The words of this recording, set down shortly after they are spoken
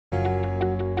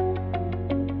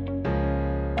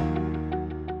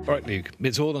All right, Luke,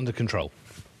 it's all under control.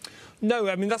 No,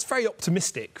 I mean, that's very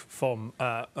optimistic from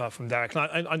Derek.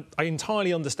 And I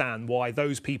entirely understand why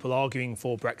those people arguing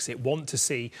for Brexit want to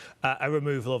see a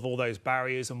removal of all those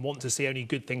barriers and want to see only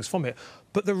good things from it.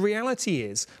 But the reality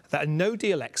is that a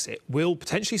no-deal exit will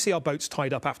potentially see our boats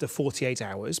tied up after 48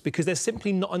 hours because there's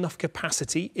simply not enough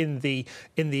capacity in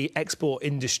the export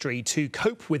industry to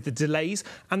cope with the delays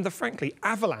and the, frankly,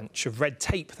 avalanche of red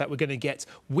tape that we're going to get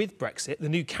with Brexit, the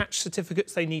new catch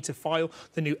certificates they need to file,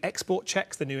 the new export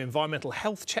checks, the new environmental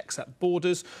health checks at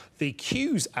borders, the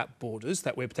queues at borders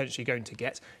that we're potentially going to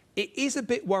get. It is a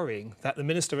bit worrying that the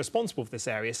minister responsible for this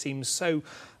area seems so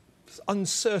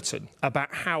uncertain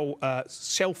about how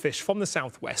shellfish from the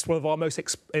southwest, one of our most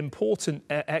important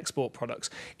export products,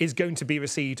 is going to be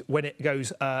received when it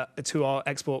goes to our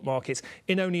export markets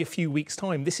in only a few weeks'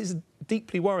 time. This is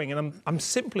deeply worrying, and I'm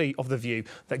simply of the view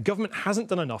that government hasn't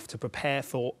done enough to prepare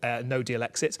for no-deal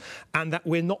exits, and that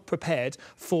we're not prepared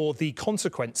for the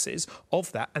consequences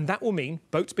of that, and that will mean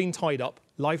boats being tied up,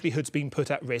 livelihoods being put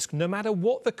at risk. No matter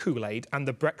what the Kool-Aid and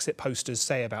the Brexit posters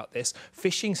say about this,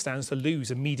 fishing stands to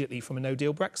lose immediately from a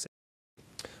no-deal Brexit.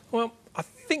 Well, I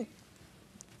think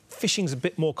fishing's a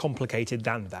bit more complicated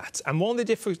than that. And one of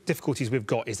the difficulties we've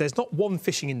got is there's not one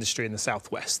fishing industry in the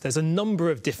southwest. There's a number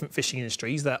of different fishing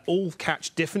industries that all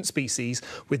catch different species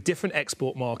with different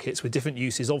export markets, with different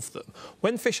uses of them.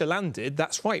 When fish are landed,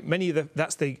 that's right,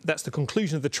 that's the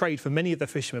conclusion of the trade for many of the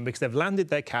fishermen because they've landed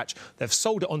their catch, they've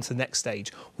sold it on to the next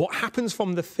stage. What happens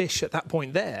from the fish at that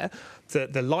point there,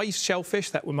 the live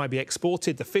shellfish that might be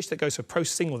exported, the fish that goes for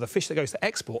processing or the fish that goes to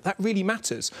export, that really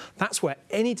matters. That's where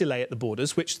any delay at the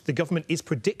borders, which the government is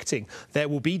predicting there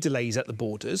will be delays at the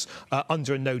borders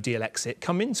under a no-deal exit,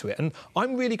 come into it. And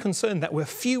I'm really concerned that we're a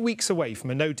few weeks away from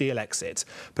a no-deal exit,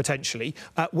 potentially,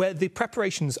 where the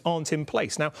preparations aren't in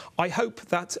place. Now, I hope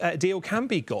that a deal can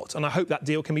be got, and I hope that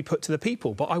deal can be put to the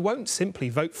people, but I won't simply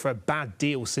vote for a bad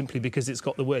deal simply because it's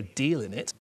got the word deal in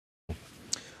it.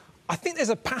 I think there's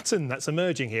a pattern that's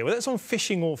emerging here. Whether it's on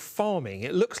fishing or farming,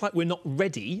 it looks like we're not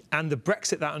ready, and the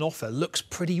Brexit that on offer looks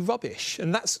pretty rubbish.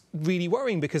 And that's really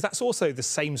worrying because that's also the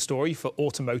same story for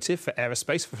automotive, for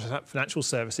aerospace, for financial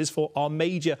services, for our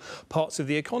major parts of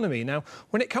the economy. Now,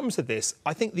 when it comes to this,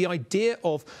 I think the idea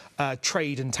of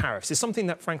trade and tariffs is something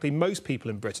that, frankly, most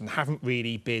people in Britain haven't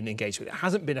really been engaged with. It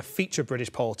hasn't been a feature of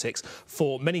British politics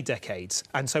for many decades.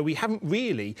 And so we haven't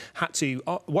really had to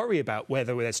worry about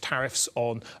whether there's tariffs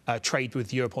on trade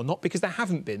with Europe or not, because there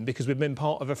haven't been, because we've been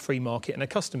part of a free market and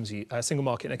a single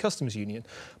market and a customs union.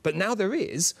 But now there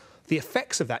is. The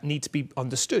effects of that need to be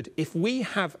understood. If we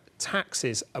have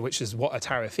taxes, which is what a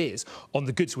tariff is, on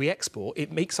the goods we export,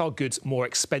 it makes our goods more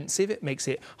expensive. It makes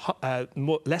it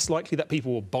less likely that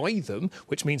people will buy them,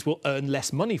 which means we'll earn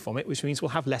less money from it, which means we'll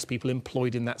have less people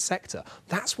employed in that sector.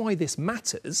 That's why this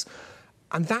matters.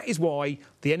 And that is why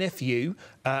the NFU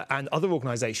and other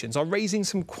organisations are raising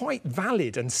some quite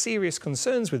valid and serious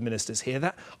concerns with ministers here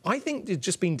that I think have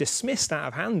just been dismissed out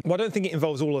of hand. Well, I don't think it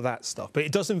involves all of that stuff, but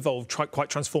it does involve quite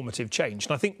transformative change.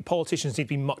 And I think politicians need to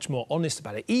be much more honest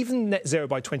about it. Even net zero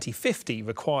by 2050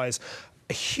 requires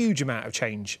a huge amount of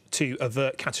change to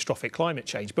avert catastrophic climate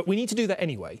change. But we need to do that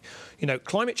anyway. You know,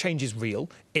 climate change is real.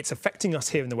 It's affecting us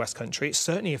here in the West Country. It's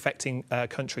certainly affecting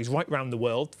countries right around the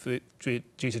world due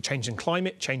to change in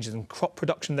climate, changes in crop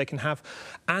production they can have.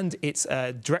 And it's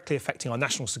directly affecting our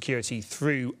national security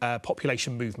through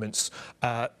population movements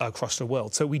across the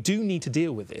world. So we do need to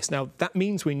deal with this. Now, that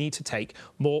means we need to take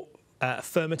more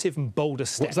affirmative and bolder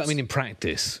steps. What does that mean in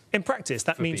practice? In practice,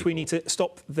 that means we need to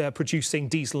stop producing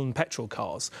diesel and petrol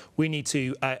cars. We need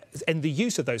to end the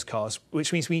use of those cars,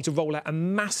 which means we need to roll out a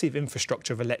massive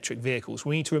infrastructure of electric vehicles.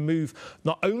 We need to remove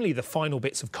not only the final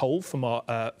bits of coal from our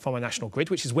national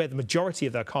grid, which is where the majority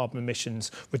of their carbon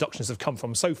emissions reductions have come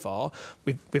from so far.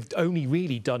 We've only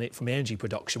really done it from energy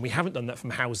production. We haven't done that from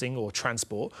housing or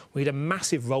transport. We need a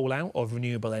massive rollout of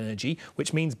renewable energy,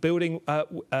 which means building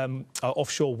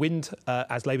offshore wind,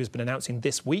 as Labour's been announcing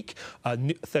this week,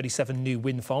 37 new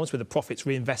wind farms with the profits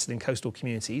reinvested in coastal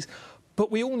communities. But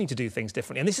we all need to do things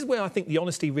differently. And this is where I think the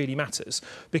honesty really matters,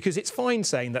 because it's fine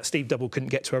saying that Steve Double couldn't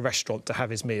get to a restaurant to have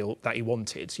his meal that he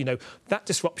wanted. You know, that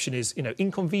disruption is,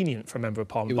 inconvenient for a Member of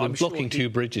Parliament. He was blocking two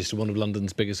bridges to one of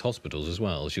London's biggest hospitals as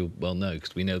well, as you well know,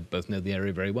 because we both know the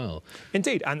area very well.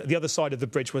 Indeed, and the other side of the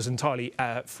bridge was entirely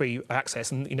free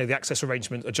access, and, the access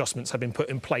arrangement adjustments have been put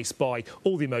in place by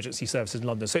all the emergency services in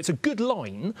London. So it's a good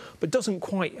line, but doesn't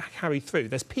quite carry through.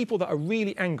 There's people that are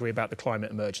really angry about the climate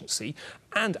emergency,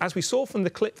 and as we saw saw from the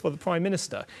clip for the Prime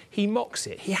Minister, he mocks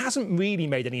it. He hasn't really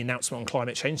made any announcement on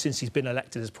climate change since he's been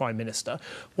elected as Prime Minister.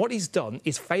 What he's done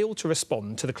is failed to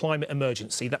respond to the climate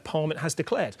emergency that Parliament has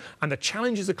declared. And the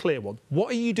challenge is a clear one.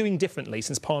 What are you doing differently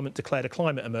since Parliament declared a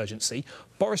climate emergency?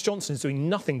 Boris Johnson is doing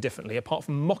nothing differently apart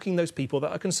from mocking those people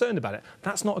that are concerned about it.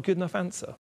 That's not a good enough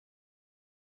answer.